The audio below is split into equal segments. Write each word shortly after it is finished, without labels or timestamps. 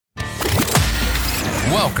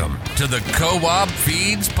Welcome to the Co-op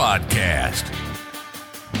Feeds Podcast.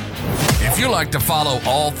 If you like to follow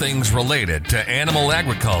all things related to animal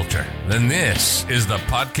agriculture, then this is the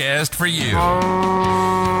podcast for you.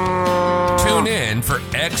 Tune in for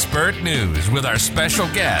expert news with our special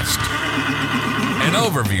guest, an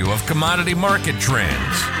overview of commodity market trends,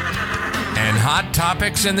 and hot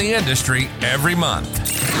topics in the industry every month.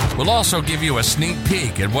 We'll also give you a sneak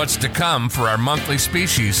peek at what's to come for our monthly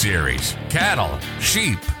species series. Cattle,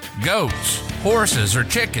 sheep, goats, horses, or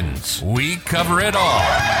chickens. We cover it all.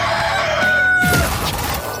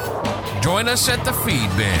 Join us at the feed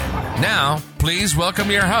bin. Now, please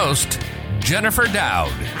welcome your host, Jennifer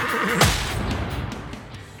Dowd.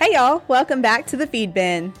 Hey y'all, welcome back to the feed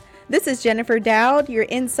bin. This is Jennifer Dowd, your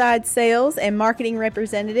inside sales and marketing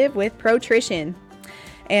representative with Protrition.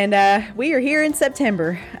 And we are here in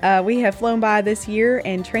September. We have flown by this year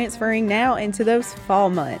and transferring now into those fall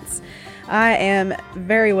months. I am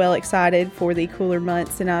very well excited for the cooler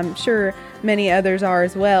months, and I'm sure many others are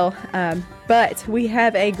as well. But we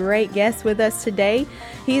have a great guest with us today.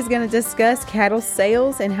 He's going to discuss cattle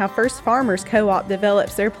sales and how First Farmers Co-op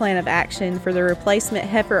develops their plan of action for the replacement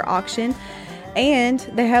heifer auction. And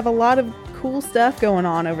they have a lot of cool stuff going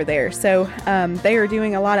on over there. So they are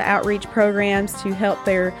doing a lot of outreach programs to help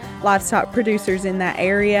their livestock producers in that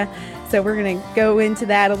area. So we're going to go into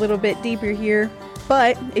that a little bit deeper here.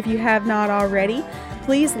 But if you have not already,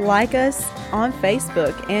 please like us on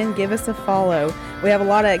Facebook and give us a follow. We have a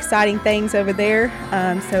lot of exciting things over there.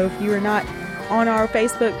 So if you are not on our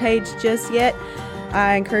Facebook page just yet,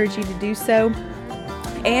 I encourage you to do so.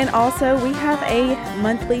 And also, we have a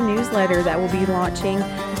monthly newsletter that will be launching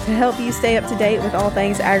to help you stay up to date with all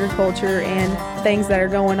things agriculture and things that are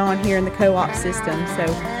going on here in the co-op system.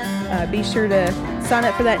 So be sure to sign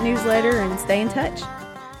up for that newsletter and stay in touch.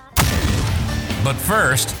 But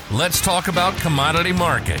first, let's talk about commodity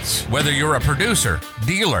markets. Whether you're a producer,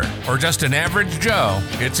 dealer, or just an average Joe,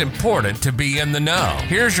 it's important to be in the know.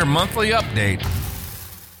 Here's your monthly update.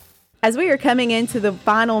 As we are coming into the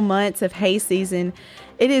final months of hay season,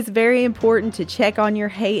 it is very important to check on your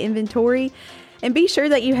hay inventory and be sure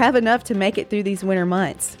that you have enough to make it through these winter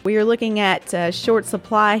months. We are looking at short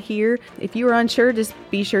supply here. If you are unsure, just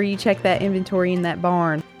be sure you check that inventory in that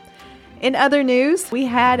barn. In other news, we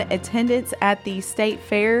had attendance at the state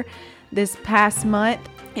fair this past month.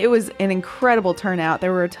 It was an incredible turnout.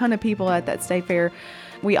 There were a ton of people at that state fair.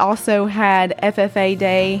 We also had FFA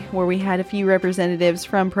Day, where we had a few representatives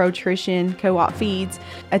from Protrition Co-op Feeds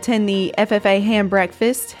attend the FFA Ham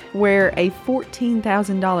Breakfast, where a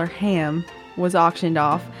 $14,000 ham was auctioned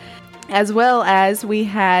off. As well as we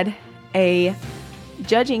had a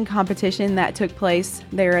judging competition that took place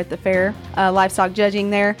there at the fair, livestock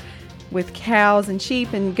judging there with cows and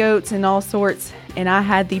sheep and goats and all sorts. And I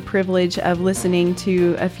had the privilege of listening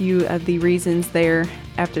to a few of the reasons there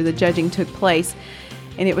after the judging took place.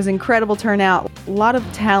 And it was incredible turnout. A lot of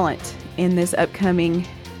talent in this upcoming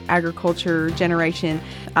agriculture generation.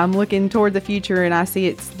 I'm looking toward the future and I see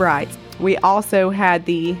it's bright. We also had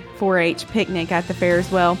the 4-H picnic at the fair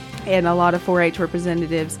as well, and a lot of 4-H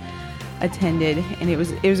representatives attended. And it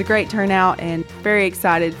was a great turnout and very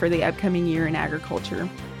excited for the upcoming year in agriculture.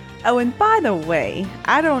 Oh, and by the way,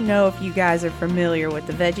 I don't know if you guys are familiar with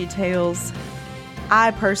the VeggieTales.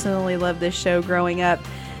 I personally loved this show growing up.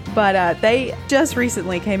 But they just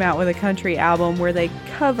recently came out with a country album where they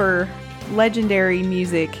cover legendary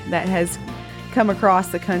music that has come across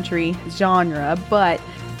the country genre. But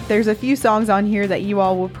there's a few songs on here that you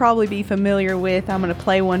all will probably be familiar with. I'm going to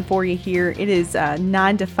play one for you here. It is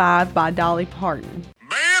 9 to 5 by Dolly Parton.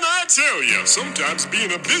 Man, I tell you, sometimes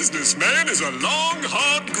being a businessman is a long,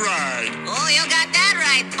 hard grind. Oh, you got that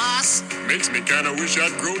right, boss. Makes me kind of wish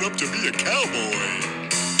I'd grown up to be a cowboy.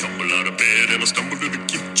 Tumble out of bed and I stumble to the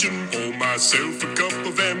kitchen. Pour myself a cup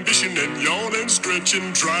of ambition and yawn and stretch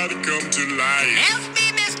and try to come to life. Help me,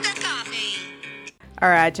 Mr. Coffee. All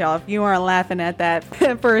right, y'all, if you aren't laughing at that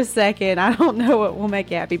for a second, I don't know what will make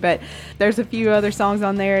you happy, but there's a few other songs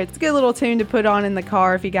on there. It's a good little tune to put on in the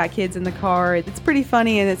car if you got kids in the car. It's pretty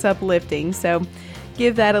funny and it's uplifting, so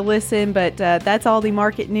give that a listen. But that's all the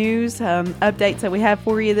market news updates that we have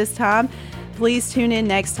for you this time. Please tune in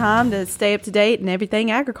next time to stay up to date in everything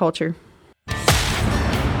agriculture.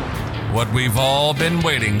 What we've all been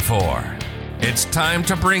waiting for. It's time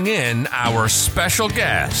to bring in our special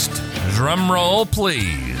guest. Drum roll,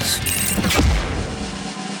 please.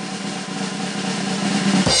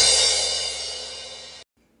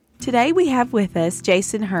 Today we have with us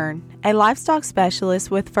Jason Hearn, a livestock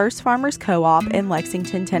specialist with First Farmers Co-op in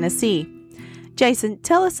Lexington, Tennessee. Jason,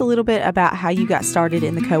 tell us a little bit about how you got started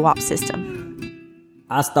in the co-op system.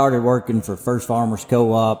 I started working for First Farmers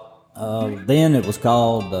Co-op. Then it was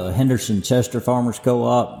called Henderson Chester Farmers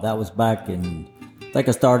Co-op. That was back in, I think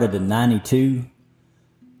I started in 92.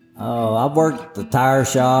 I've worked the tire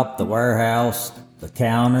shop, the warehouse, the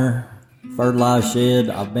counter, fertilizer shed.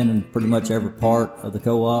 I've been in pretty much every part of the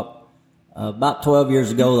co-op. About 12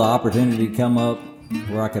 years ago, the opportunity come up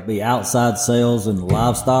where I could be outside sales in the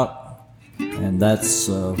livestock, and that's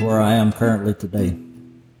where I am currently today.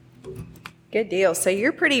 Good deal. So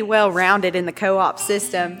you're pretty well-rounded in the co-op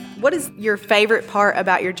system. What is your favorite part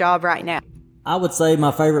about your job right now? I would say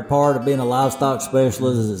my favorite part of being a livestock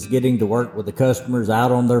specialist is getting to work with the customers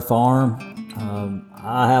out on their farm.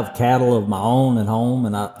 I have cattle of my own at home,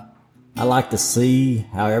 and I like to see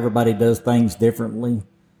how everybody does things differently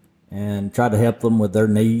and try to help them with their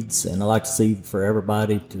needs. And I like to see for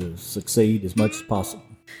everybody to succeed as much as possible.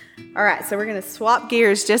 All right, so we're going to swap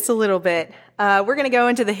gears just a little bit. We're going to go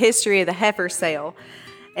into the history of the heifer sale.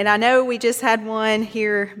 And I know we just had one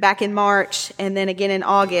here back in March and then again in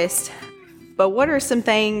August. But what are some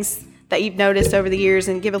things that you've noticed over the years,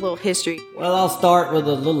 and give a little history? Well, I'll start with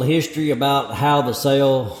a little history about how the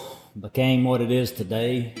sale became what it is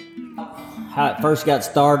today. How it first got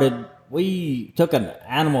started, we took an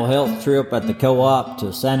animal health trip at the co-op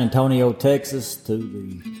to San Antonio, Texas, to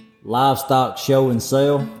the livestock show and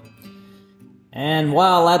sale. And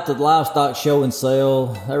while at the livestock show and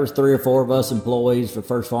sale, there was 3 or 4 of us employees for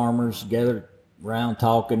First Farmers gathered around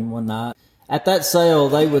talking one night. At that sale,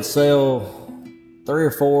 they would sell 3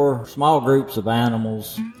 or 4 small groups of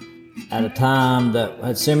animals at a time that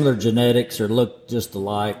had similar genetics or looked just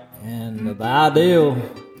alike. And the idea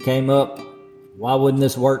came up, why wouldn't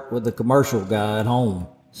this work with the commercial guy at home?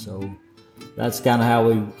 So that's kind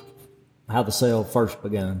of how the sale first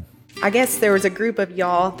began. I guess there was a group of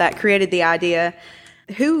y'all that created the idea.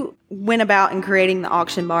 Who went about in creating the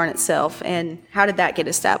auction barn itself, and how did that get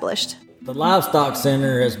established? The Livestock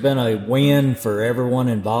Center has been a win for everyone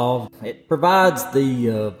involved. It provides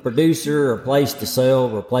the producer a place to sell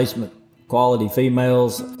replacement quality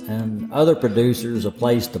females and other producers a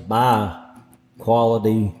place to buy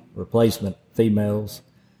quality replacement females.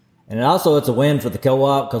 And it's a win for the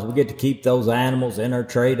co-op because we get to keep those animals in our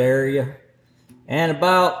trade area. And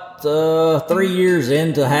about 3 years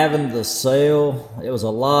into having the sale, it was a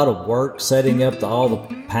lot of work setting up all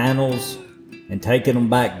the panels and taking them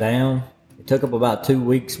back down. It took up about 2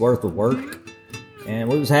 weeks worth of work. And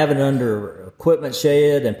we was having it under equipment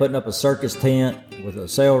shed and putting up a circus tent with a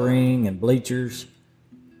sale ring and bleachers.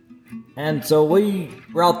 And so we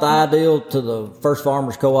brought the idea to the First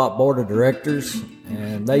Farmers Co-op Board of Directors,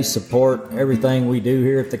 and they support everything we do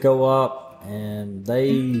here at the co-op, and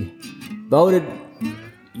they voted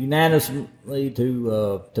unanimously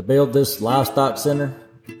to build this livestock center.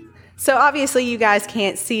 So obviously you guys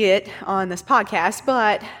can't see it on this podcast,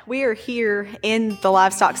 but we are here in the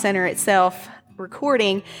livestock center itself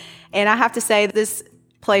recording, and I have to say this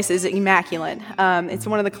place is immaculate. It's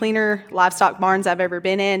one of the cleaner livestock barns I've ever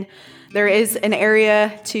been in. There is an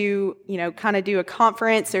area to, kind of do a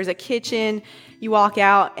conference. There's a kitchen. You walk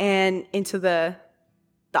out and into the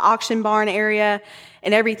auction barn area,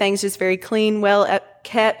 and everything's just very clean, well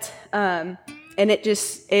kept, and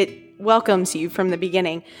it welcomes you from the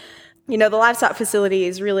beginning. The livestock facility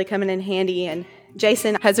is really coming in handy. And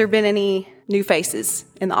Jason, has there been any new faces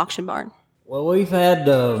in the auction barn? Well, we've had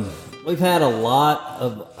a lot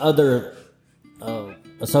of other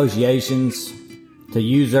associations to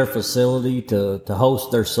use their facility to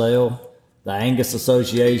host their sale. The Angus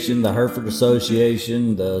Association, the Hereford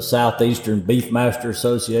Association, the Southeastern Beefmaster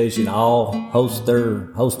Association all host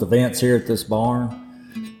events here at this barn.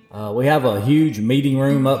 We have a huge meeting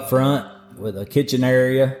room up front with a kitchen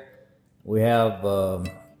area. We have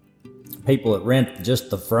people that rent just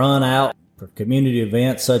the front out for community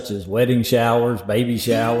events such as wedding showers, baby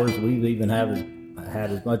showers. We've even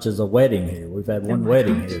had as much as a wedding here. We've had one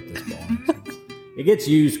wedding here at this barn. So it gets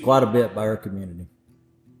used quite a bit by our community.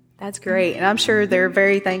 That's great. And I'm sure they're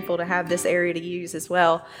very thankful to have this area to use as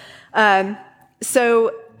well.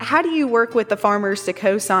 So how do you work with the farmers to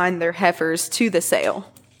co-sign their heifers to the sale?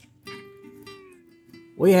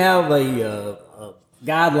 We have a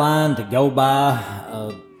guideline to go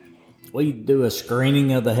by. We do a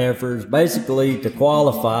screening of the heifers. Basically, to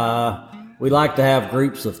qualify, we like to have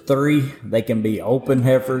groups of 3. They can be open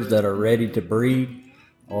heifers that are ready to breed,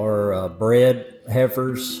 or bred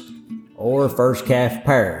heifers, or first calf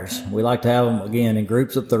pairs. We like to have them, again, in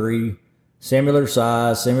groups of 3, similar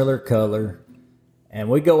size, similar color. And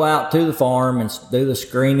we go out to the farm and do the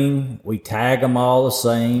screening. We tag them all the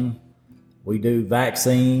same. We do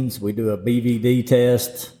vaccines. We do a BVD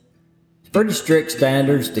test pretty strict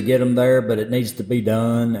standards to get them there, but it needs to be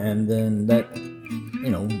done, and then that,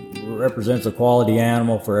 represents a quality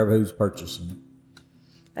animal for everyone who's purchasing it.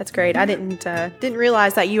 That's great. I didn't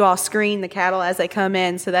realize that you all screen the cattle as they come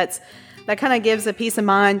in, so that kind of gives a peace of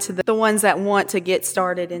mind to the ones that want to get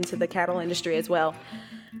started into the cattle industry as well.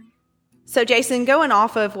 So, Jason, going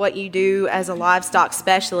off of what you do as a livestock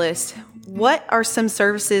specialist, what are some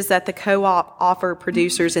services that the co-op offer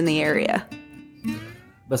producers in the area?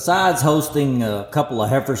 Besides hosting a couple of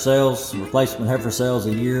heifer sales, replacement heifer sales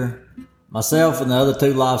a year, myself and the other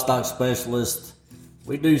two livestock specialists,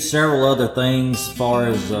 we do several other things as far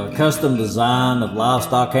as custom design of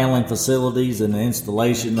livestock handling facilities and the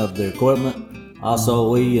installation of the equipment. Also,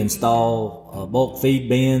 we install bulk feed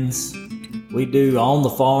bins. We do on the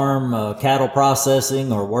farm cattle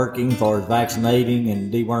processing or working for vaccinating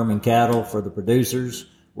and deworming cattle for the producers.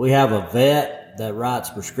 We have a vet that writes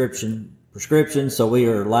prescriptions, so we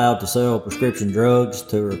are allowed to sell prescription drugs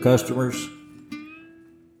to our customers.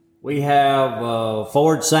 We have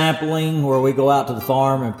forage sampling, where we go out to the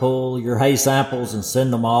farm and pull your hay samples and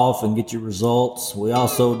send them off and get your results. We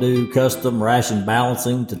also do custom ration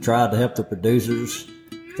balancing to try to help the producers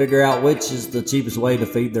figure out which is the cheapest way to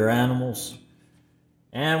feed their animals.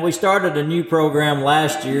 And we started a new program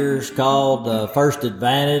last year. It's called First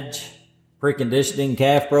Advantage Preconditioning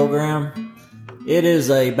Calf Program. It is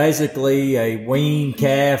basically a weaned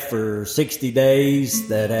calf for 60 days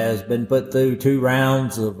that has been put through 2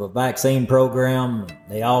 rounds of a vaccine program.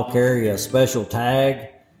 They all carry a special tag.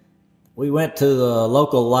 We went to the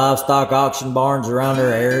local livestock auction barns around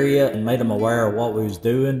our area and made them aware of what we was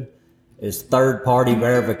doing. It's third-party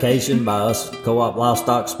verification by us co-op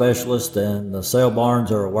livestock specialists, and the sale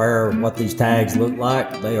barns are aware of what these tags look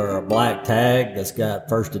like. They are a black tag that's got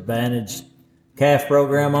First Advantage calf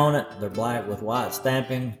program on it. They're black with white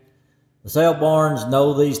stamping. The sale barns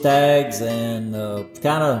know these tags, and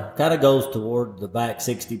kind of goes toward the Back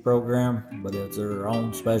 60 program, but it's their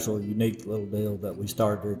own special, unique little deal that we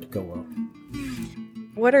started at the co-op.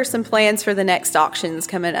 What are some plans for the next auctions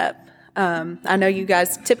coming up? I know you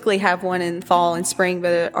guys typically have one in fall and spring,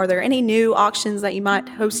 but are there any new auctions that you might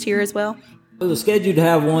host here as well? We're scheduled to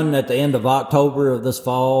have one at the end of October of this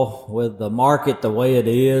fall. With the market the way it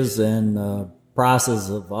is and prices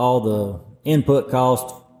of all the input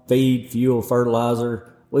costs, feed, fuel,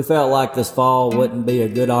 fertilizer, we felt like this fall wouldn't be a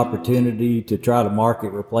good opportunity to try to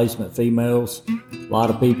market replacement females. A lot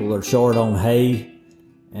of people are short on hay,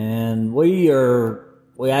 and we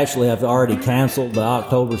actually have already canceled the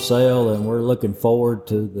October sale, and we're looking forward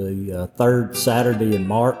to the third Saturday in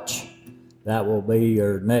March. That will be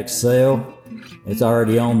our next sale. It's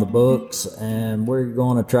already on the books, and we're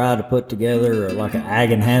going to try to put together like an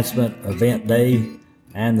ag enhancement event day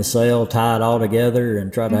and the sale, tie it all together,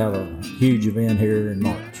 and try to have a huge event here in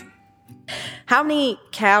March. How many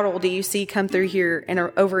cattle do you see come through here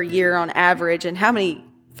over a year on average, and how many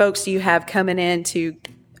folks do you have coming in to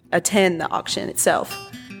attend the auction itself?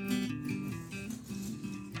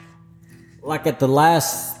 Like at the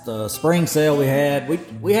last spring sale we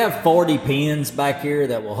have 40 pens back here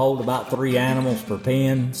that will hold about 3 animals per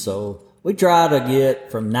pen. So we try to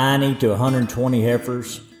get from 90 to 120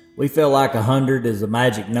 heifers. We feel like 100 is the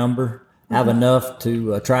magic number. Have enough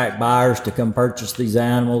to attract buyers to come purchase these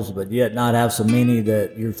animals, but yet not have so many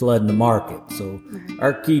that you're flooding the market. So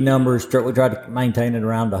our key numbers, we try to maintain it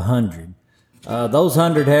around 100. Those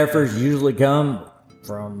 100 heifers usually come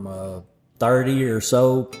from 30 or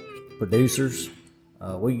so producers.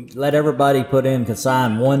 We let everybody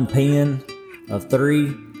consign 1 pen of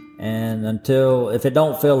 3, and if it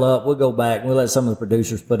don't fill up, we'll go back and we'll let some of the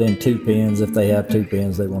producers put in 2 pens if they have 2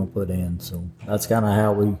 pens they want to put in. So that's kind of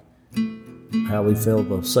how we fill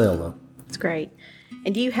the sale up. That's great.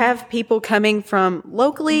 And do you have people coming from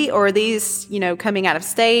locally, or are these, coming out of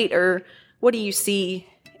state, or what do you see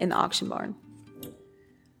in the auction barn?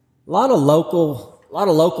 A lot of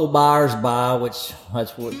local buyers buy,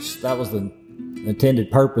 that was the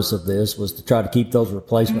intended purpose of this, was to try to keep those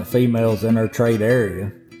replacement females in our trade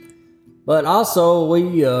area. But also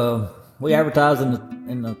we advertise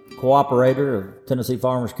in the Cooperator of Tennessee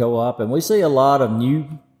Farmers Co-op, and we see a lot of new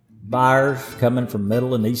buyers coming from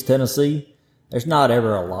Middle and East Tennessee. There's not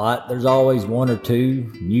ever a lot. There's always 1 or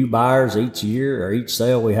 2 new buyers each year or each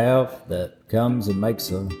sale we have that comes and makes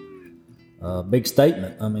a big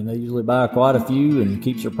statement. I mean, they usually buy quite a few and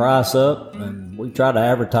keeps their price up, and we try to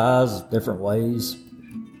advertise different ways.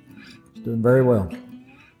 It's doing very well.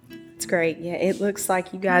 It's great. Yeah, it looks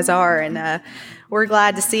like you guys are, and we're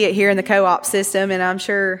glad to see it here in the co-op system, and I'm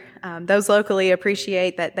sure those locally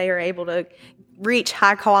appreciate that they are able to reach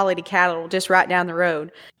high-quality cattle just right down the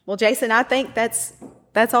road. Well, Jason, I think that's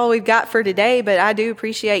That's all we've got for today, but I do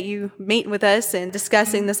appreciate you meeting with us and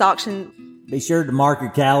discussing this auction. Be sure to mark your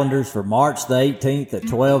calendars for March the 18th at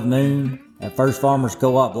 12 noon at First Farmers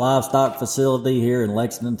Co-op Livestock Facility here in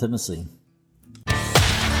Lexington, Tennessee.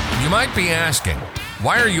 You might be asking,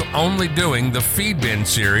 why are you only doing the Feed Bin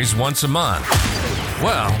series once a month?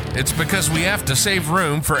 Well, it's because we have to save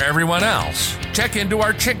room for everyone else. Check into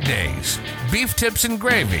our Chick Days, Beef Tips and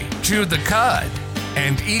Gravy, Chew the Cud,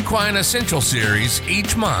 and Equine Essential series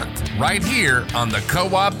each month, right here on the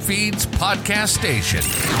Co-op Feeds podcast station.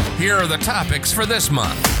 Here are the topics for this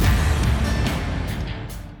month.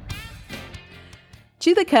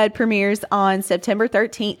 Chew the Cud premieres on September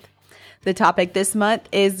 13th. The topic this month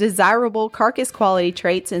is desirable carcass quality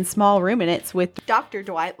traits in small ruminants with Dr.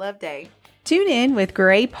 Dwight Loveday. Tune in with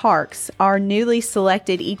Gray Parks, our newly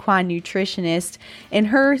selected equine nutritionist, in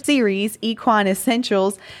her series Equine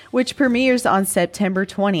Essentials, which premieres on September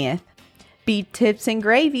 20th. Beef Tips and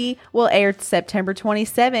Gravy will air September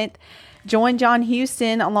 27th. Join John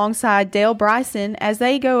Houston alongside Dale Bryson as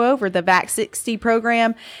they go over the VAC 60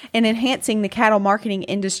 program and enhancing the cattle marketing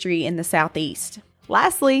industry in the Southeast.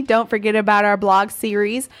 Lastly, don't forget about our blog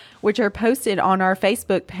series, which are posted on our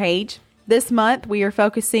Facebook page. This month, we are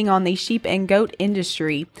focusing on the sheep and goat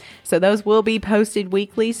industry, so those will be posted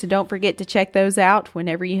weekly, so don't forget to check those out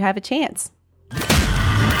whenever you have a chance.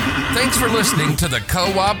 Thanks for listening to the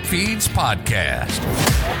Co-op Feeds podcast.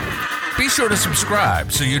 Be sure to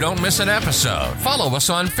subscribe so you don't miss an episode. Follow us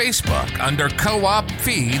on Facebook under Co-op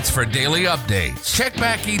Feeds for daily updates. Check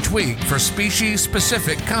back each week for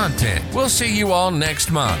species-specific content. We'll see you all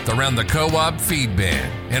next month around the Co-op Feed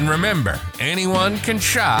Bin. And remember, anyone can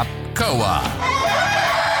shop Co-op.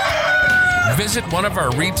 Visit one of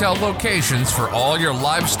our retail locations for all your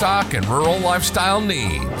livestock and rural lifestyle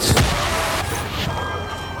needs.